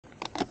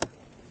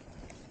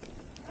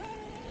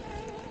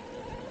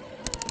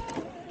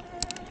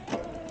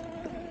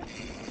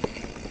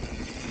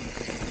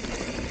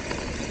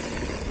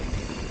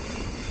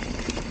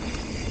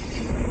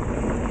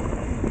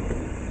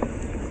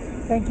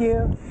Thank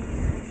you.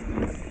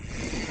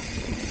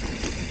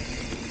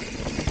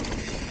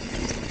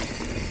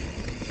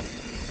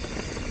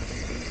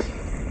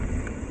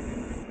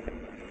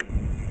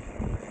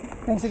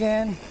 Thanks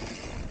again.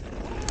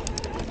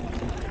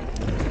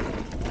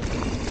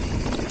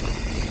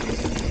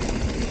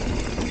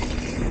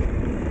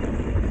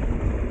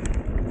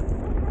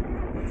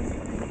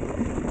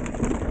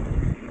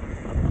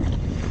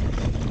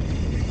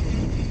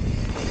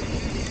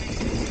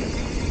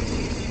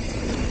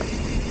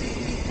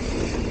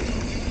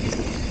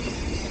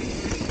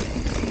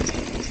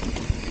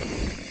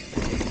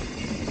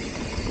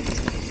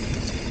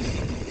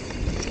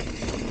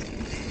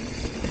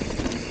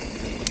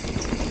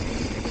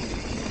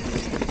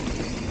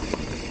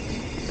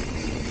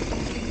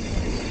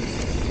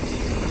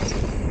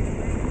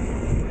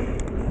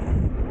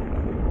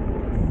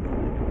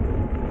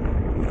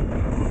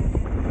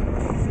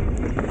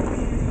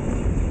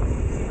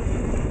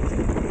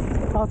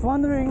 I was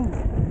wondering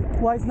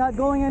why it's not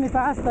going any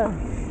faster.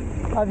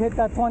 I've hit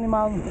that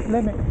 20-mile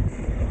limit.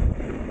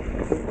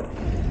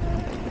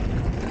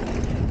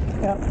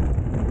 Yep.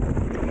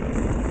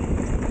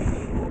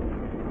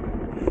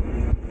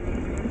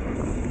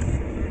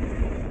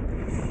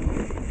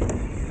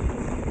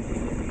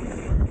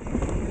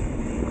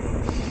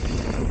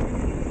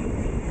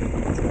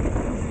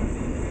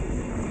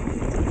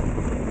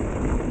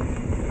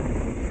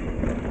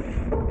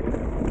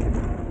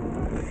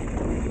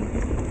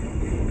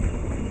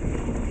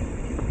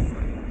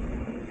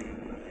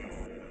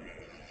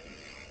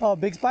 Oh,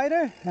 big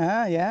spider?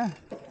 Ah, yeah.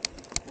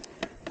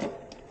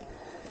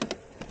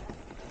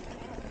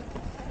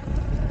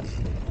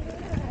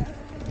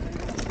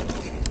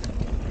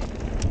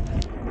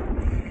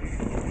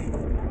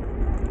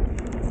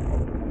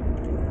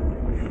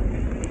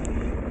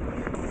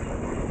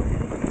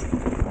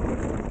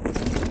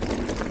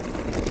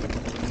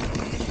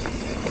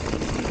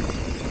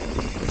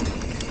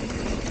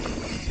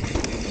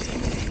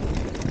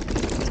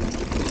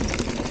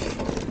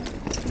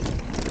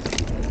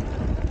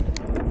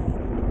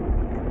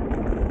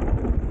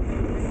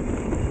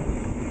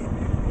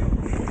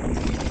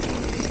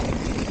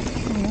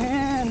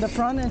 The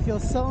front end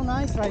feels so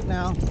nice right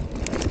now.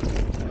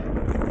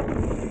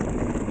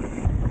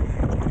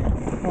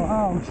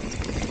 Wow.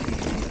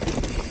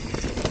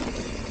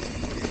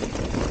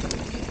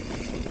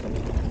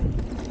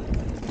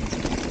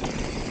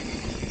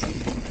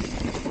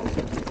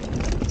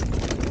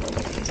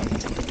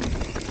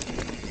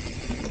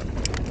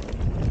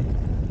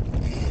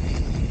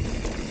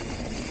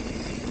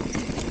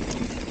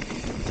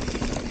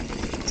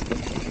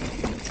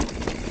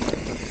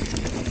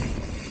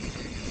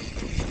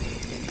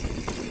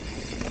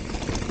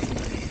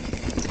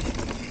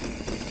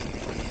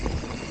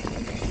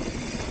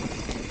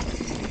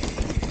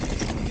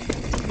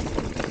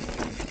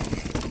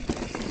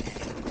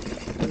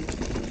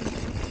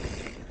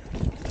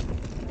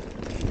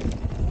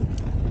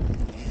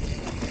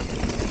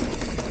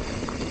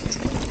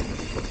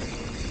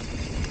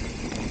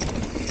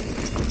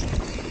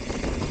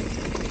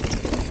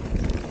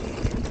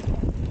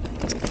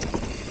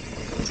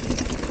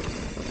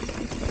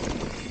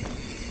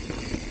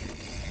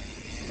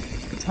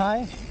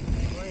 Hi.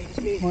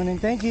 Morning. Morning,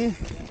 thank you.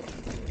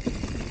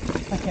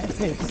 I can't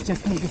say it's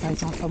just me because I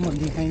saw someone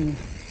behind me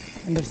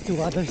and there's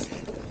two others.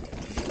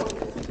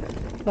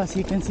 Plus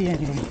you can see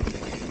anyway.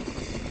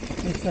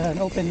 It's an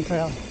open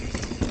trail.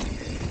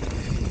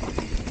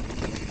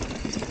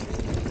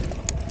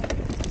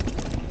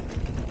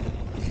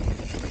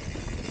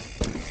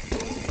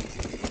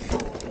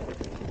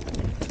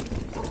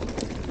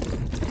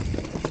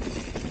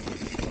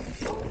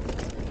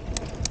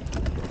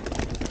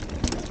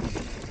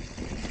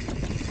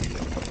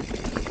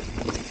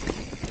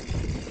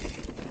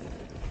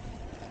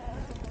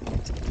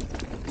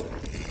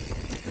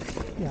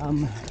 Yeah,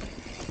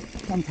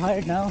 I'm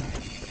tired now.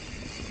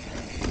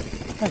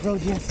 I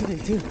rode yesterday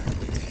too.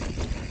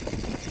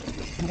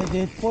 I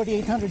did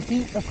 4,800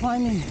 feet of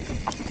climbing.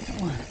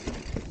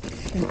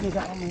 Didn't feel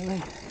that on my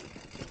leg.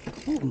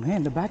 Oh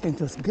man, the back end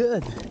feels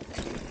good.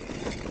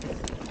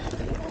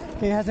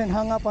 It hasn't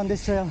hung up on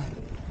this trail.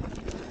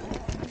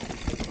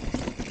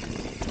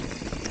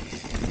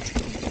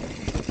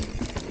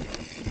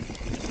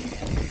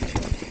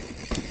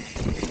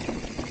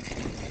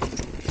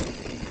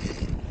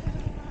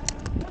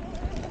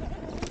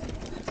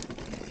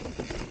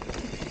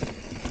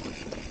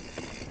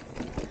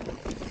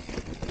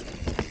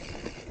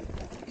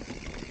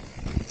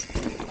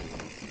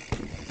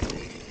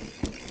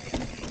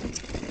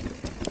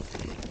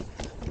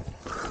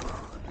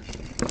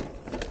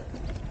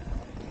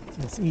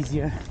 It's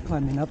easier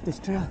climbing up this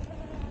trail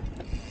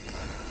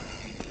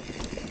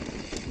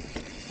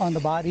on the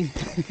body.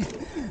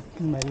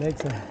 My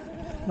legs are,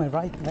 my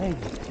right leg.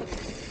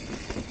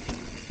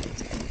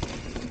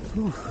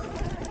 Whew.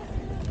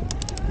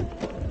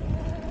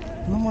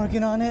 I'm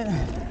working on it.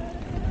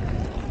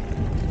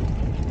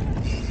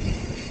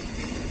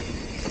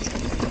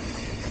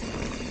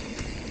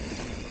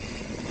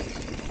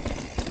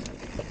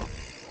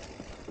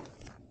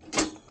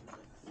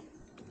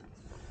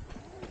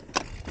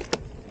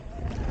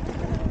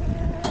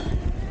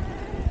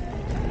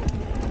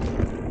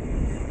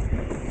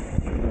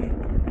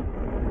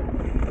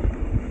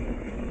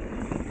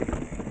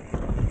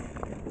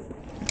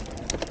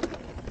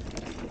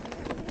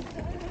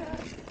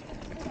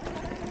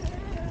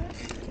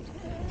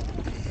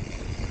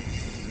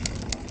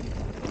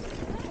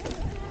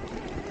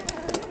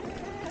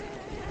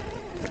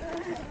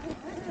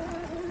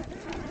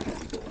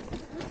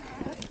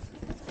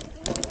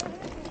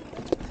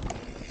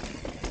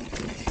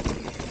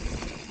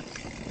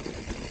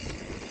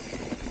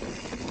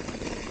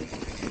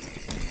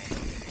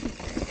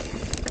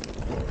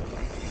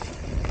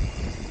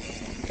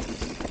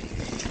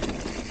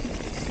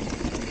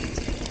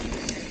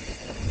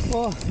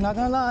 Oh, not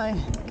gonna lie,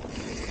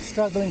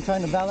 struggling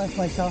trying to balance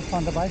myself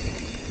on the bike.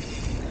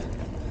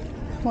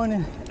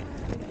 Morning.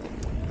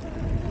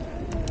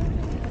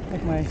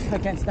 Like I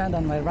can't stand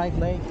on my right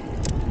leg.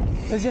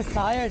 It's just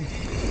tired.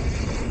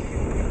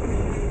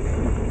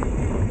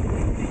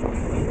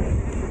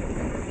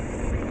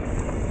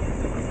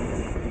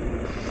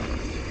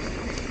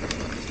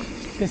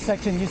 This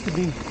section used to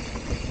be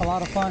a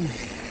lot of fun.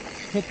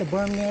 Hit the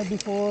berm there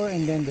before,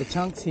 and then the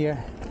chunks here.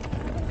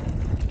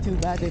 Too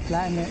bad they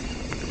flattened it.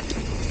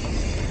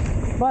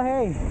 But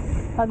hey,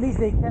 at least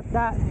they kept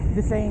that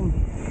the same.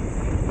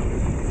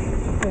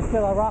 There's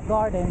still a rock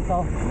garden,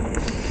 so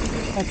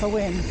that's a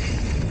win.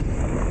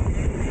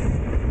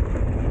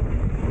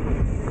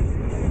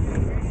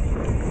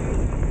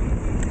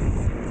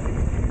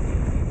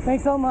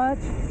 Thanks so much.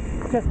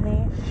 Just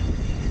me.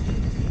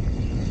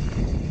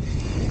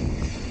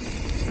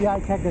 Yeah, I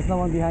checked. There's no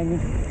one behind me.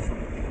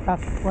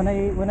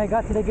 When I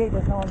got to the gate,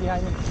 there's no one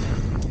behind me.